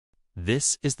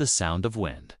This is the sound of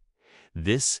wind.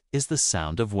 This is the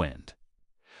sound of wind.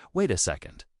 Wait a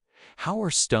second. How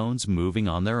are stones moving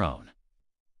on their own?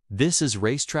 This is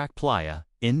Racetrack Playa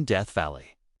in Death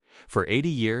Valley. For 80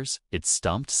 years, it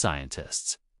stumped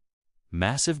scientists.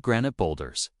 Massive granite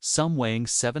boulders, some weighing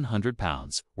 700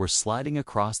 pounds, were sliding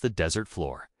across the desert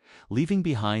floor, leaving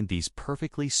behind these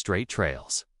perfectly straight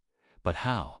trails. But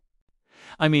how?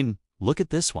 I mean, look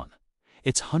at this one.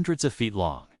 It's hundreds of feet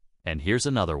long. And here's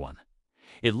another one.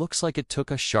 It looks like it took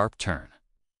a sharp turn.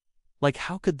 Like,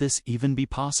 how could this even be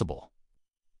possible?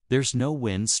 There's no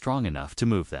wind strong enough to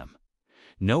move them.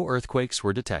 No earthquakes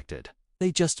were detected.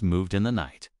 They just moved in the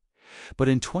night. But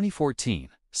in 2014,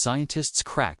 scientists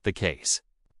cracked the case.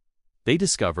 They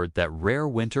discovered that rare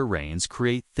winter rains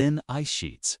create thin ice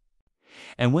sheets.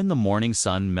 And when the morning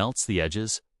sun melts the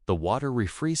edges, the water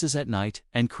refreezes at night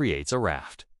and creates a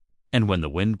raft. And when the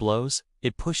wind blows,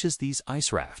 it pushes these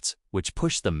ice rafts, which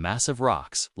push the massive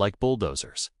rocks like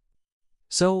bulldozers.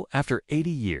 So, after 80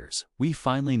 years, we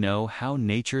finally know how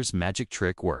nature's magic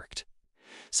trick worked.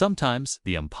 Sometimes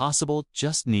the impossible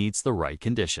just needs the right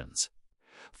conditions.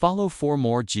 Follow for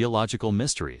more geological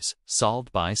mysteries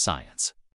solved by science.